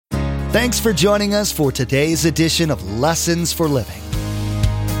Thanks for joining us for today's edition of Lessons for Living.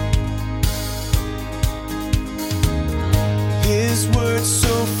 His word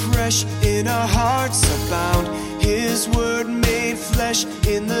so fresh in our hearts abound. His word made flesh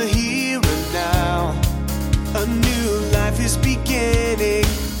in the here and now. A new life is beginning.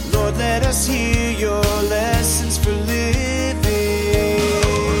 Lord, let us hear your lessons for living.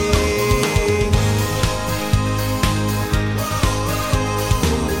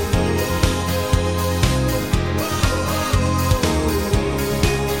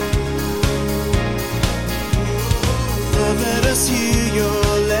 Lord, let us hear your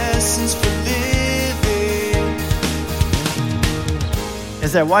lessons for living.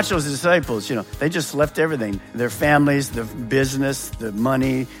 As I watch those disciples, they just left everything. Their families, their business, the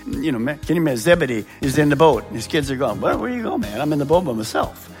money. Can you imagine? Zebedee is in the boat. His kids are gone. Where you going, man? I'm in the boat by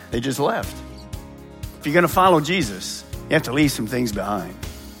myself. They just left. If you're going to follow Jesus, you have to leave some things behind.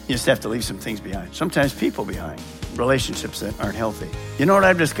 You just have to leave some things behind. Sometimes people behind. Relationships that aren't healthy. You know what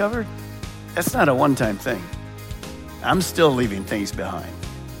I've discovered? That's not a one-time thing. I'm still leaving things behind.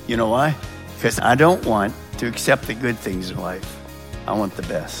 You know why? Because I don't want to accept the good things in life. I want the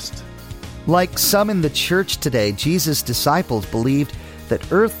best. Like some in the church today, Jesus' disciples believed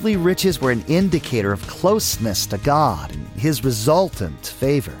that earthly riches were an indicator of closeness to God and his resultant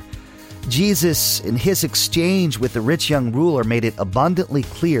favor. Jesus, in his exchange with the rich young ruler, made it abundantly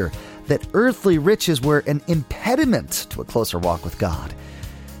clear that earthly riches were an impediment to a closer walk with God.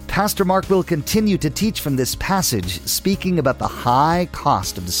 Pastor Mark will continue to teach from this passage, speaking about the high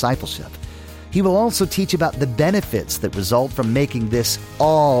cost of discipleship. He will also teach about the benefits that result from making this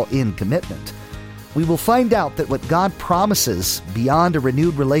all-in commitment. We will find out that what God promises beyond a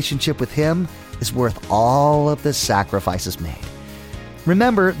renewed relationship with Him is worth all of the sacrifices made.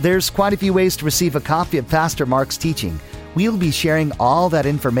 Remember, there's quite a few ways to receive a copy of Pastor Mark's teaching. We'll be sharing all that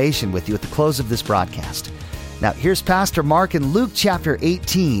information with you at the close of this broadcast. Now, here's Pastor Mark in Luke chapter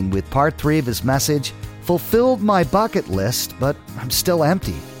 18 with part 3 of his message, Fulfilled My Bucket List, but I'm Still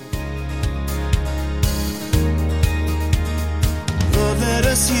Empty. Let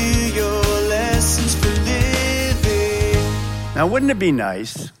us hear your lessons for living. Now, wouldn't it be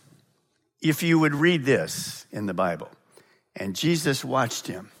nice if you would read this in the Bible? And Jesus watched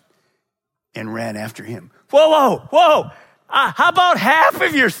him and ran after him. Whoa. How about half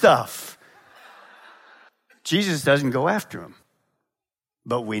of your stuff? Jesus doesn't go after him,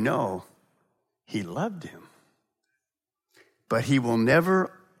 but we know he loved him. But he will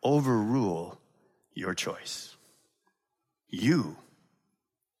never overrule your choice. You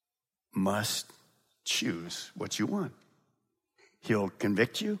must choose what you want. He'll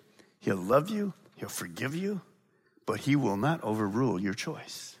convict you, he'll love you, he'll forgive you, but he will not overrule your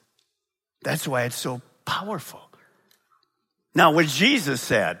choice. That's why it's so powerful. Now, was Jesus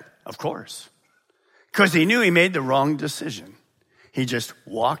sad? Of course. Because he knew he made the wrong decision. He just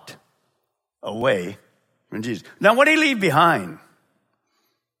walked away from Jesus. Now, what did he leave behind?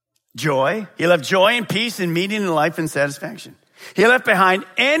 Joy. He left joy and peace and meaning in life and satisfaction. He left behind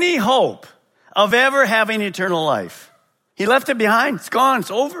any hope of ever having eternal life. He left it behind. It's gone.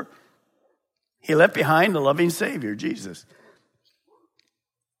 It's over. He left behind the loving Savior, Jesus.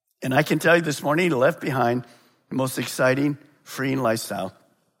 And I can tell you this morning, he left behind the most exciting, freeing lifestyle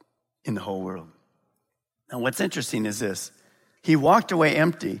in the whole world. Now, what's interesting is this. He walked away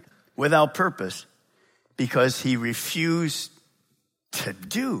empty, without purpose, because he refused to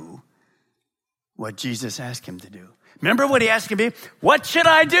do what Jesus asked him to do. Remember what he asked him? What should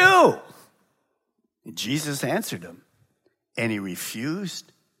I do? And Jesus answered him, and he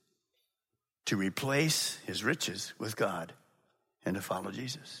refused to replace his riches with God and to follow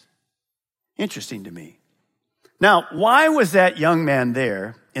Jesus. Interesting to me. Now, why was that young man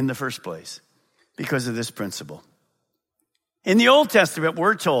there in the first place? Because of this principle. In the Old Testament,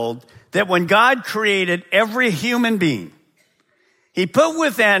 we're told that when God created every human being, he put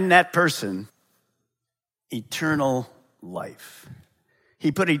within that person eternal life.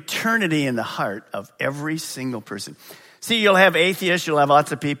 He put eternity in the heart of every single person. See, you'll have atheists, you'll have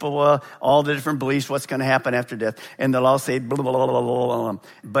lots of people, all the different beliefs, what's going to happen after death, and they'll all say, blah, blah, blah, blah, blah, blah.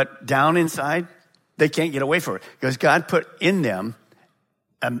 But down inside, they can't get away from it because God put in them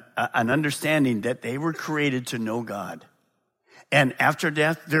an understanding that they were created to know God. And after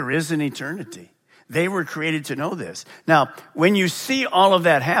death, there is an eternity. They were created to know this. Now, when you see all of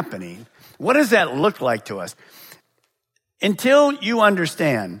that happening, what does that look like to us? Until you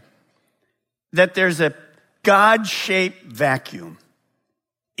understand that there's a God-shaped vacuum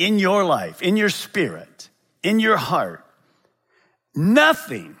in your life, in your spirit, in your heart,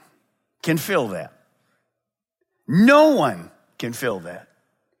 nothing can fill that. No one can fill that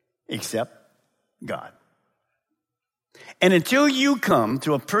except God. And until you come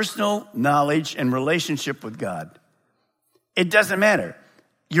to a personal knowledge and relationship with God, it doesn't matter.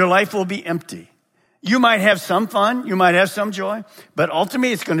 Your life will be empty. You might have some fun, you might have some joy, but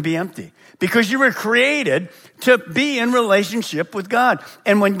ultimately it's going to be empty because you were created to be in relationship with God.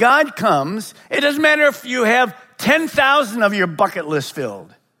 And when God comes, it doesn't matter if you have 10,000 of your bucket list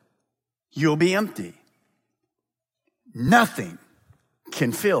filled. You'll be empty. Nothing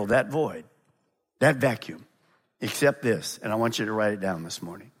can fill that void, that vacuum, except this. And I want you to write it down this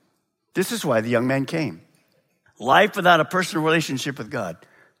morning. This is why the young man came. Life without a personal relationship with God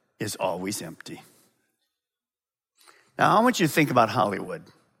is always empty. Now, I want you to think about Hollywood.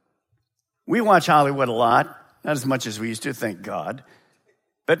 We watch Hollywood a lot, not as much as we used to, thank God.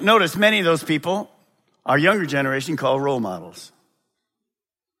 But notice many of those people, our younger generation, call role models.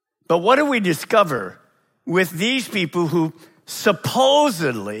 But what do we discover with these people who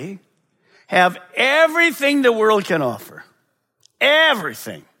supposedly have everything the world can offer?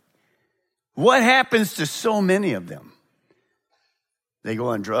 Everything. What happens to so many of them? They go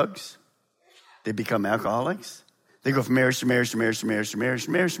on drugs. They become alcoholics. They go from marriage to marriage to marriage to marriage to marriage to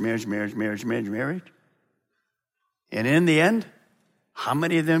marriage to marriage to marriage to marriage to marriage to marriage. And in the end, how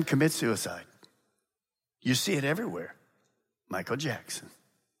many of them commit suicide? You see it everywhere. Michael Jackson,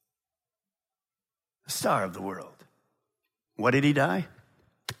 the star of the world. What did he die?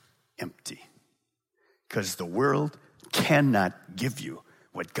 Empty. Because the world cannot give you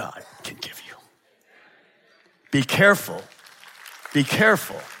what God can give you. Be careful. Be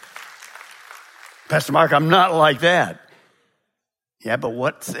careful. Pastor Mark, I'm not like that. Yeah, but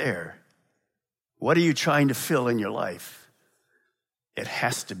what's there? What are you trying to fill in your life? It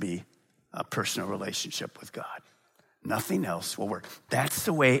has to be a personal relationship with God. Nothing else will work. That's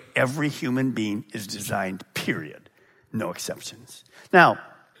the way every human being is designed, period. No exceptions. Now,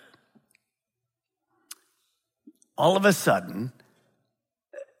 all of a sudden,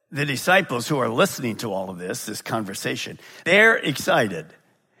 the disciples who are listening to all of this conversation, they're excited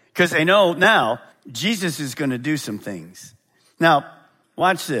because they know now Jesus is going to do some things. Now,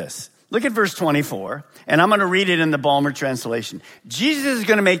 watch this. Look at verse 24, and I'm going to read it in the Balmer translation. Jesus is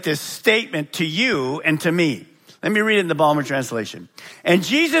going to make this statement to you and to me. Let me read it in the Balmer translation. And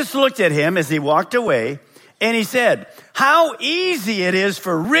Jesus looked at him as he walked away, and he said, how easy it is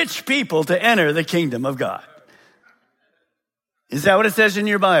for rich people to enter the kingdom of God. Is that what it says in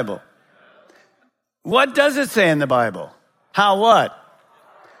your Bible? What does it say in the Bible? How what?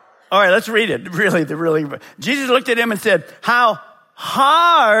 All right, let's read it. Really. Jesus looked at him and said, how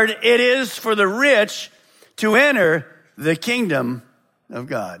hard it is for the rich to enter the kingdom of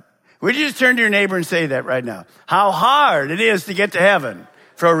God. Would you just turn to your neighbor and say that right now? How hard it is to get to heaven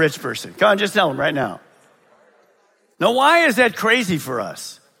for a rich person. Come on, just tell them right now. Now, why is that crazy for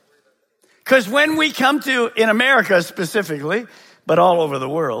us? Because when we come to, in America specifically, but all over the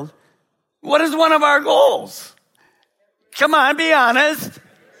world, what is one of our goals? Come on, be honest.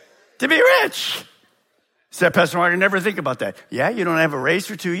 To be rich. Said Pastor Mark, I never think about that. Yeah, you don't have a raise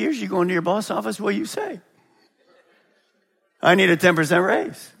for 2 years. You go into your boss office, what do you say? I need a 10%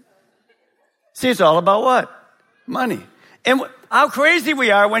 raise. See, it's all about what? Money. And how crazy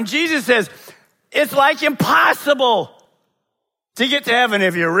we are when Jesus says, it's like impossible to get to heaven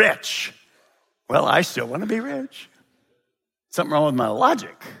if you're rich. Well, I still want to be rich. Something wrong with my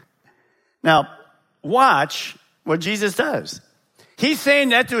logic. Now, watch what Jesus does. He's saying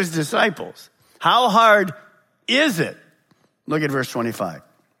that to his disciples. How hard is it? Look at verse 25.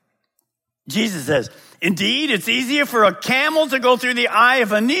 Jesus says, indeed, it's easier for a camel to go through the eye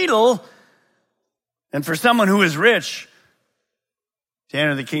of a needle than for someone who is rich to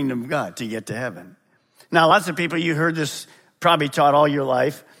enter the kingdom of God, to get to heaven. Now, lots of people, you heard this probably taught all your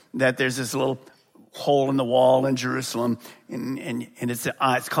life, that there's this little hole in the wall in Jerusalem, and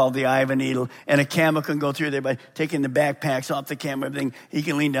it's called the eye of a needle, and a camel can go through there by taking the backpacks off the camel, everything. He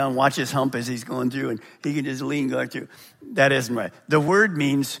can lean down, watch his hump as he's going through, and he can just lean going through. That isn't right. The word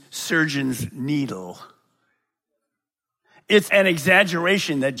means surgeon's needle. It's an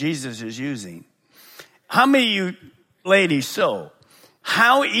exaggeration that Jesus is using. How many of you ladies sew?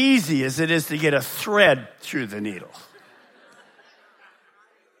 How easy is it to get a thread through the needle?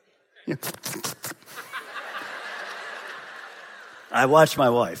 I watch my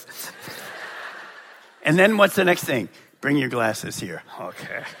wife. And then what's the next thing? Bring your glasses here.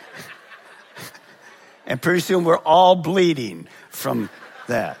 Okay. And pretty soon we're all bleeding from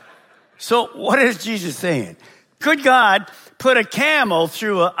that. So what is Jesus saying? Could God put a camel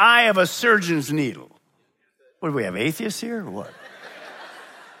through an eye of a surgeon's needle? What do we have, atheists here or what?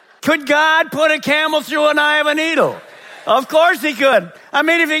 Could God put a camel through an eye of a needle? Of course he could. I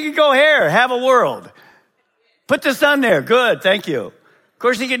mean, if he could go here, have a world. Put the sun there. Good, thank you. Of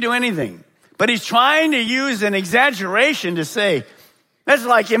course he could do anything. But he's trying to use an exaggeration to say, that's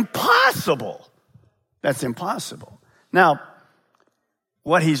like impossible. That's impossible. Now,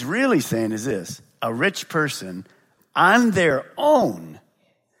 what he's really saying is this. A rich person on their own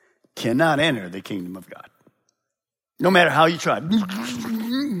cannot enter the kingdom of God. No matter how you try.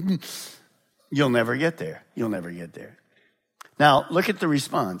 You'll never get there. You'll never get there. Now, look at the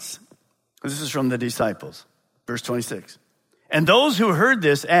response. This is from the disciples. Verse 26. And those who heard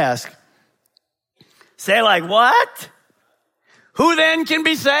this say like, what? Who then can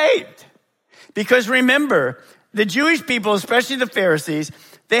be saved? Because remember, the Jewish people, especially the Pharisees,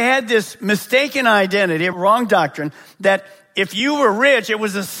 they had this mistaken identity, wrong doctrine, that if you were rich, it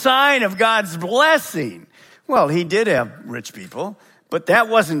was a sign of God's blessing. Well, he did have rich people, but that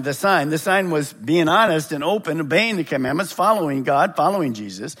wasn't the sign. The sign was being honest and open, obeying the commandments, following God, following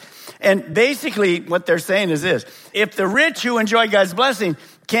Jesus. And basically what they're saying is this. If the rich who enjoy God's blessing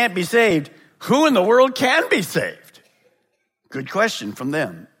can't be saved, who in the world can be saved? Good question from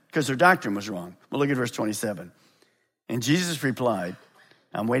them, because their doctrine was wrong. Well, look at verse 27. And Jesus replied,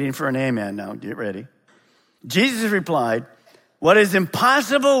 I'm waiting for an amen now, get ready. Jesus replied, what is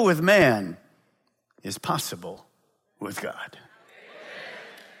impossible with man is possible with God.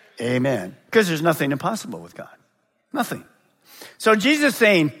 Amen. Because there's nothing impossible with God. Nothing. So Jesus is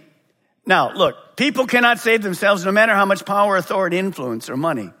saying, now look, people cannot save themselves no matter how much power, authority, influence, or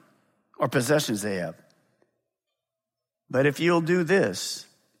money, or possessions they have. But if you'll do this,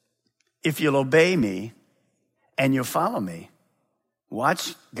 if you'll obey me and you'll follow me,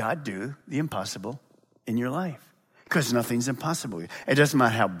 watch God do the impossible in your life. Because nothing's impossible. It doesn't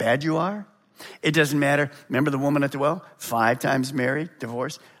matter how bad you are. It doesn't matter. Remember the woman at the well? 5 times married,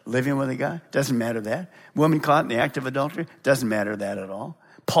 divorced, living with a guy? Doesn't matter that. Woman caught in the act of adultery? Doesn't matter that at all.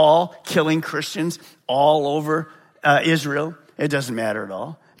 Paul killing Christians all over Israel? It doesn't matter at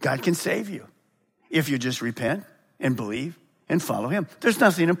all. God can save you if you just repent and believe and follow him. There's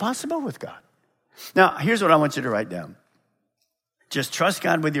nothing impossible with God. Now, here's what I want you to write down. Just trust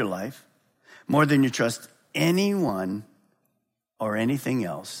God with your life more than you trust anyone or anything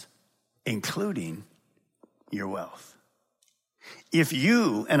else, including your wealth. If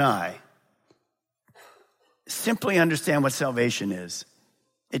you and I simply understand what salvation is,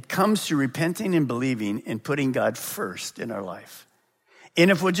 it comes through repenting and believing and putting God first in our life. And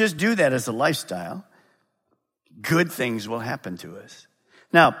if we'll just do that as a lifestyle, good things will happen to us.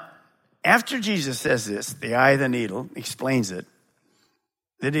 Now, after Jesus says this, the eye of the needle explains it,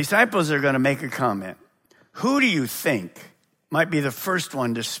 the disciples are going to make a comment. Who do you think might be the first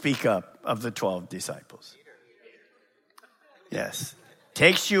one to speak up of the 12 disciples? Yes.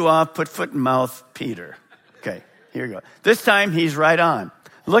 Takes you off, put foot in mouth, Peter. Okay, here you go. This time he's right on.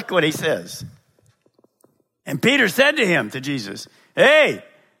 Look what he says. And Peter said to him, to Jesus, hey,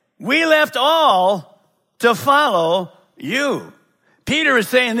 we left all to follow you. Peter is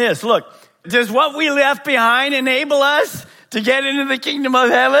saying this, look, does what we left behind enable us to get into the kingdom of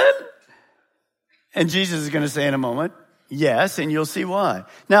heaven? And Jesus is going to say in a moment, yes, and you'll see why.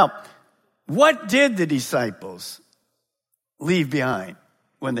 Now, what did the disciples leave behind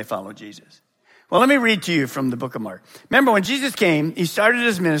when they followed Jesus? Well, let me read to you from the book of Mark. Remember, when Jesus came, he started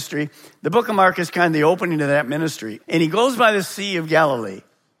his ministry. The book of Mark is kind of the opening to that ministry. And he goes by the Sea of Galilee.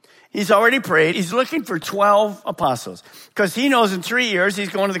 He's already prayed. He's looking for 12 apostles because he knows in 3 years he's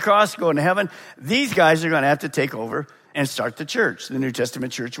going to the cross, going to heaven. These guys are going to have to take over and start the church, the New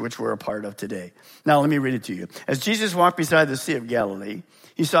Testament church, which we're a part of today. Now, let me read it to you. As Jesus walked beside the Sea of Galilee,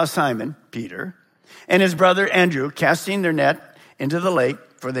 he saw Simon, Peter, and his brother Andrew casting their net into the lake,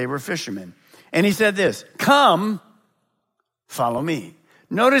 for they were fishermen. And he said this, come, follow me.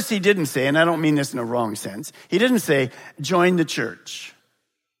 Notice he didn't say, and I don't mean this in a wrong sense, he didn't say, join the church,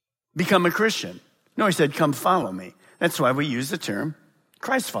 become a Christian. No, he said, come follow me. That's why we use the term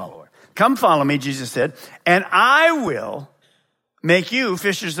Christ follower. Come follow me, Jesus said, and I will make you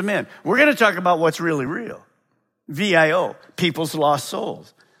fishers of men. We're going to talk about what's really real. VIO, people's lost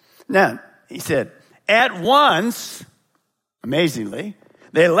souls. Now, he said, at once, amazingly,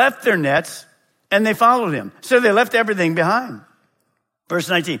 they left their nets and they followed him. So they left everything behind. Verse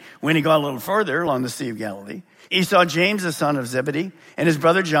 19, when he got a little further along the Sea of Galilee, he saw James, the son of Zebedee, and his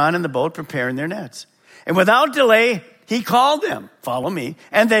brother John in the boat preparing their nets. And without delay, he called them, follow me.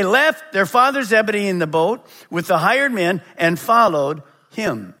 And they left their father Zebedee in the boat with the hired men and followed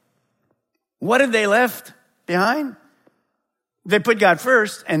him. What had they left behind? They put God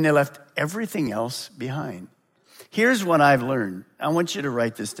first and they left everything else behind. Here's what I've learned. I want you to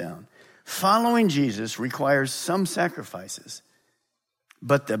write this down. Following Jesus requires some sacrifices,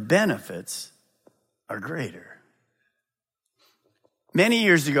 but the benefits are greater. Many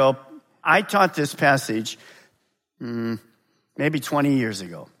years ago, I taught this passage, maybe 20 years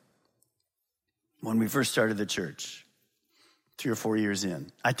ago, when we first started the church, 3 or 4 years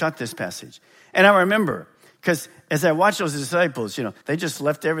in. I taught this passage. And I remember, because as I watched those disciples, they just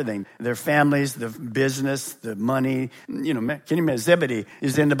left everything. Their families, the business, the money. Can you imagine? Zebedee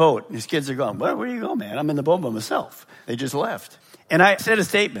is in the boat. His kids are gone. Where you go, man? I'm in the boat by myself. They just left. And I said a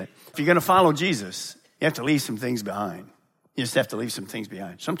statement. If you're going to follow Jesus, you have to leave some things behind. You just have to leave some things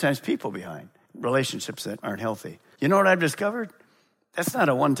behind. Sometimes people behind. Relationships that aren't healthy. You know what I've discovered? That's not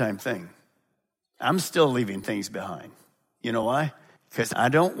a one-time thing. I'm still leaving things behind. You know why? Because I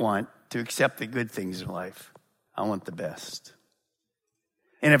don't want to accept the good things in life. I want the best.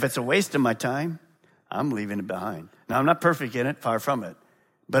 And if it's a waste of my time, I'm leaving it behind. Now, I'm not perfect in it, far from it.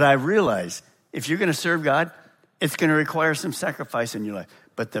 But I realize if you're going to serve God, it's going to require some sacrifice in your life.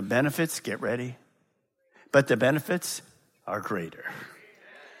 But the benefits, get ready. But the benefits are greater.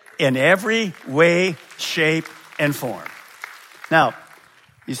 In every way, shape, and form. Now,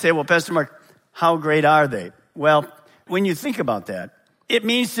 you say, well, Pastor Mark, how great are they? Well, when you think about that, it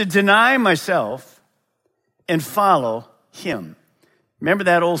means to deny myself and follow him. Remember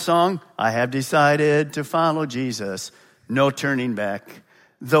that old song? I have decided to follow Jesus, no turning back.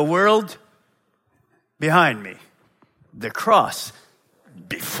 The world behind me, the cross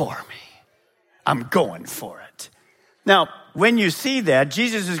before me. I'm going for it. Now, when you see that,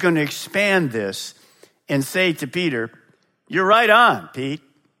 Jesus is going to expand this and say to Peter, you're right on, Pete.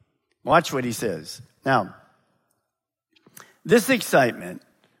 Watch what he says. Now, this excitement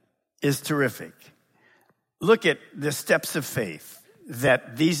is terrific. Look at the steps of faith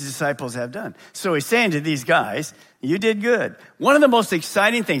that these disciples have done. So he's saying to these guys, you did good. One of the most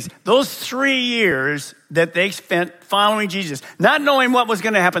exciting things, those 3 years that they spent following Jesus, not knowing what was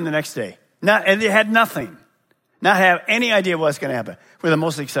going to happen the next day, and they had nothing, not have any idea what's going to happen, were the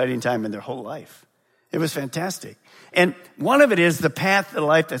most exciting time in their whole life. It was fantastic. And one of it is the path to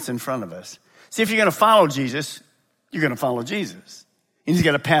life that's in front of us. See, if you're going to follow Jesus, you're going to follow Jesus. And he's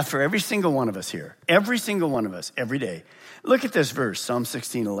got a path for every single one of us here. Every single one of us, every day. Look at this verse, Psalm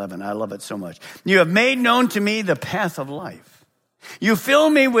 16:11. I love it so much. You have made known to me the path of life. You fill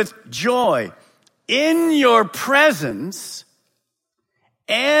me with joy in your presence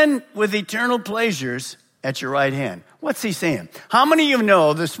and with eternal pleasures at your right hand. What's he saying? How many of you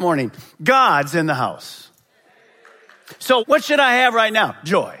know this morning, God's in the house? So what should I have right now?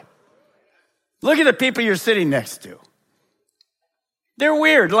 Joy. Look at the people you're sitting next to. They're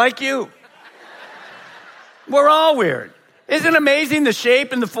weird like you. We're all weird. Isn't it amazing the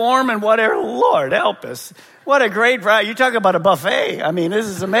shape and the form and whatever? Lord, help us. What a great ride. You talk about a buffet. I mean, this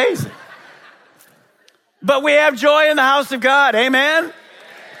is amazing. But we have joy in the house of God. Amen?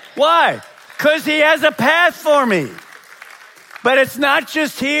 Why? Because he has a path for me. But it's not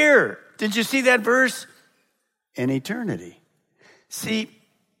just here. Did you see that verse? In eternity. See,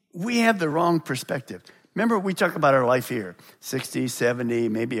 we have the wrong perspective. Remember, we talk about our life here, 60, 70,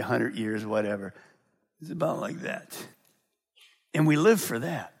 maybe 100 years, whatever. It's about like that. And we live for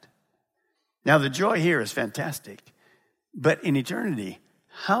that. Now, the joy here is fantastic. But in eternity,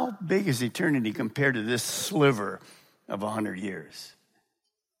 how big is eternity compared to this sliver of 100 years?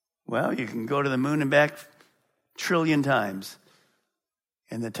 Well, you can go to the moon and back 1 trillion times,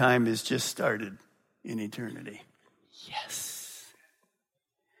 and the time is just started in eternity. Yes.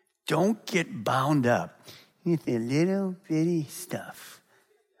 Don't get bound up with the little bitty stuff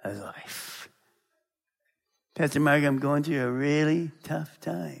of life. Pastor Mark, I'm going through a really tough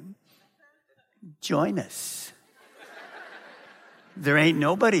time. Join us. There ain't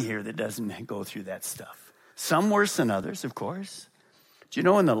nobody here that doesn't go through that stuff. Some worse than others, of course. Do you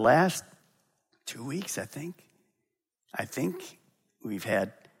know in the last 2 weeks, I think we've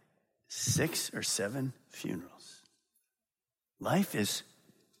had 6 or 7 funerals. Life is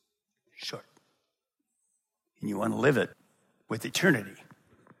short. And you want to live it with eternity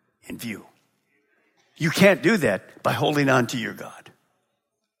in view. You can't do that by holding on to your God.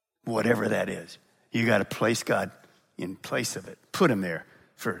 Whatever that is. You got to place God in place of it. Put him there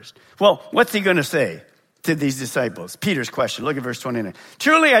first. Well, what's he going to say to these disciples? Peter's question. Look at verse 29.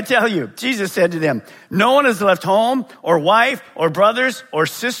 Truly I tell you, Jesus said to them, no one has left home or wife or brothers or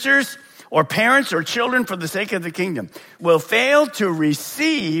sisters or parents or children for the sake of the kingdom will fail to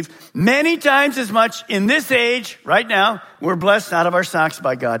receive many times as much in this age, right now, we're blessed out of our socks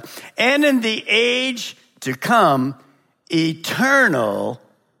by God, and in the age to come, eternal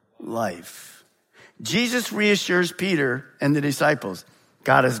life. Jesus reassures Peter and the disciples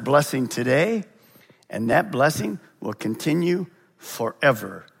God is blessing today, and that blessing will continue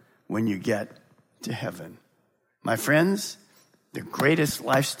forever when you get to heaven. My friends, the greatest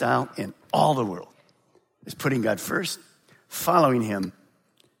lifestyle in all the world is putting God first, following him,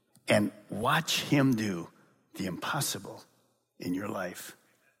 and watch him do the impossible in your life,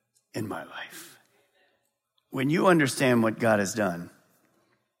 in my life. When you understand what God has done,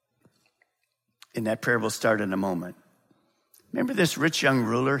 and that prayer will start in a moment. Remember this rich young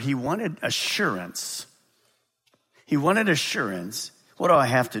ruler? He wanted assurance. He wanted assurance. What do I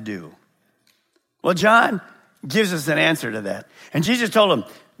have to do? Well, John gives us an answer to that. And Jesus told him,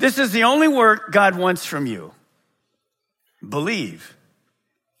 this is the only work God wants from you. Believe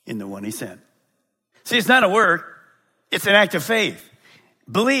in the one he sent. See, it's not a work. It's an act of faith.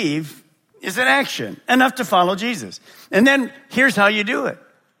 Believe is an action, enough to follow Jesus. And then here's how you do it.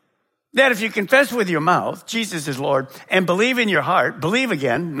 That if you confess with your mouth, Jesus is Lord, and believe in your heart, believe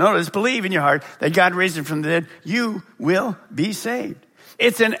again, notice, believe in your heart that God raised him from the dead, you will be saved.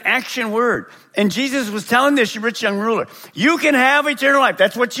 It's an action word. And Jesus was telling this rich young ruler, you can have eternal life.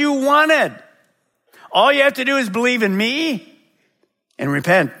 That's what you wanted. All you have to do is believe in me and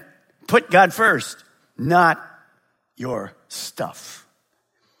repent. Put God first, not your stuff.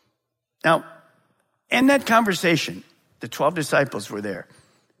 Now, in that conversation, the 12 disciples were there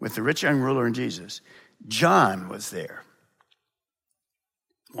with the rich young ruler and Jesus. John was there,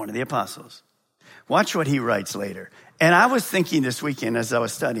 one of the apostles. Watch what he writes later. And I was thinking this weekend as I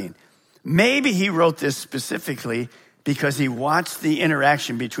was studying, maybe he wrote this specifically because he watched the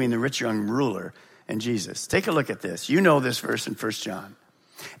interaction between the rich young ruler and Jesus. Take a look at this. You know this verse in 1 John.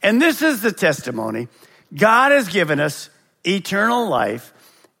 And this is the testimony. God has given us eternal life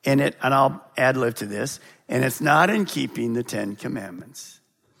in it, and I'll ad-lib to this, and it's not in keeping the 10 commandments.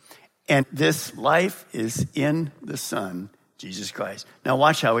 And this life is in the Son, Jesus Christ. Now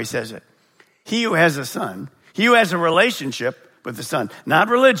watch how he says it. He who has a Son, he who has a relationship with the Son, not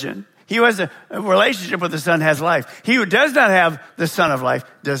religion. He who has a relationship with the Son has life. He who does not have the Son of life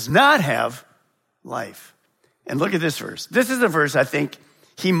does not have life. And look at this verse. This is a verse I think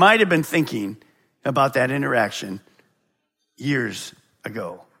he might have been thinking about that interaction years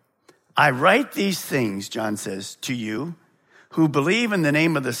ago. I write these things, John says, to you who believe in the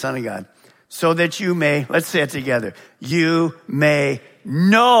name of the Son of God, so that you may, let's say it together, you may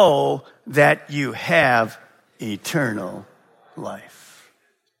know that you have eternal life.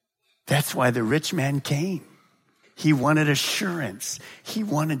 That's why the rich man came. He wanted assurance. He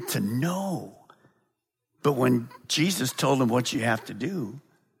wanted to know. But when Jesus told him what you have to do,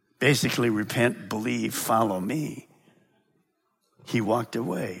 basically repent, believe, follow me, he walked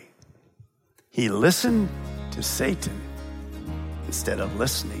away. He listened to Satan instead of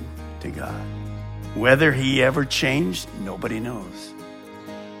listening to God. Whether he ever changed, nobody knows.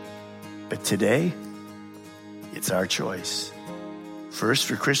 But today, it's our choice. First,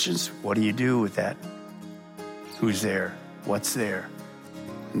 for Christians, what do you do with that? Who's there? What's there?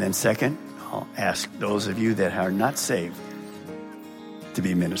 And then second, I'll ask those of you that are not saved to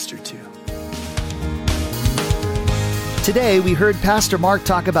be ministered to. Today, we heard Pastor Mark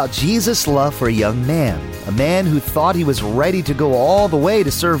talk about Jesus' love for a young man who thought he was ready to go all the way to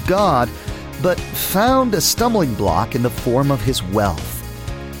serve God, but found a stumbling block in the form of his wealth.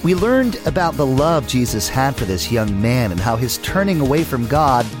 We learned about the love Jesus had for this young man and how his turning away from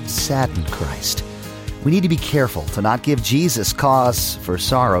God saddened Christ. We need to be careful to not give Jesus cause for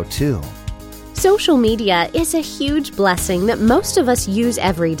sorrow, too. Social media is a huge blessing that most of us use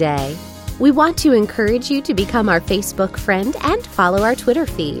every day. We want to encourage you to become our Facebook friend and follow our Twitter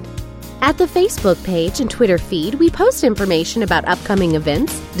feed. At the Facebook page and Twitter feed, we post information about upcoming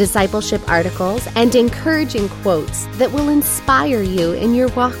events, discipleship articles, and encouraging quotes that will inspire you in your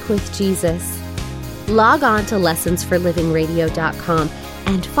walk with Jesus. Log on to lessonsforlivingradio.com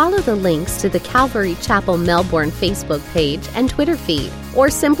and follow the links to the Calvary Chapel Melbourne Facebook page and Twitter feed,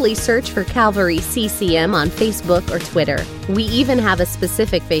 or simply search for Calvary CCM on Facebook or Twitter. We even have a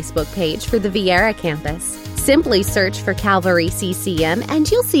specific Facebook page for the Viera campus. Simply search for Calvary CCM and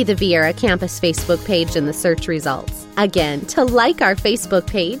you'll see the Viera campus Facebook page in the search results. Again, to like our Facebook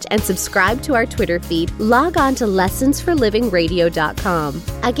page and subscribe to our Twitter feed, log on to lessonsforlivingradio.com.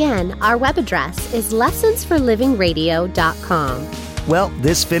 Again, our web address is lessonsforlivingradio.com. Well,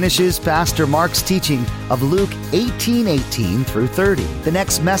 this finishes Pastor Mark's teaching of Luke 18:18 through 30. The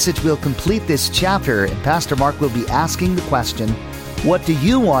next message will complete this chapter, and Pastor Mark will be asking the question, what do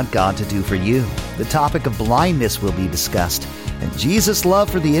you want God to do for you? The topic of blindness will be discussed, and Jesus'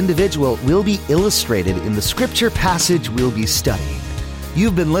 love for the individual will be illustrated in the scripture passage we'll be studying.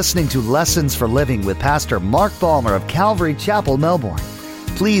 You've been listening to Lessons for Living with Pastor Mark Balmer of Calvary Chapel, Melbourne.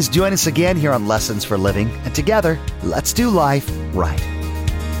 Please join us again here on Lessons for Living, and together, let's do life right.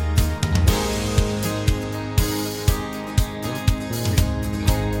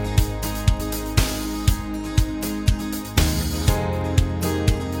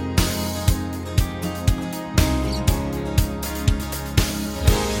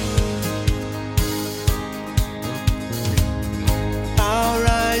 Our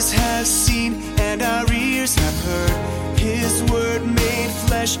eyes have seen and our ears have heard His word made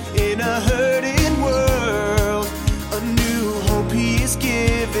flesh in a hurting world. A new hope He is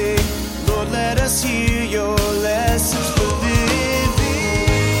giving.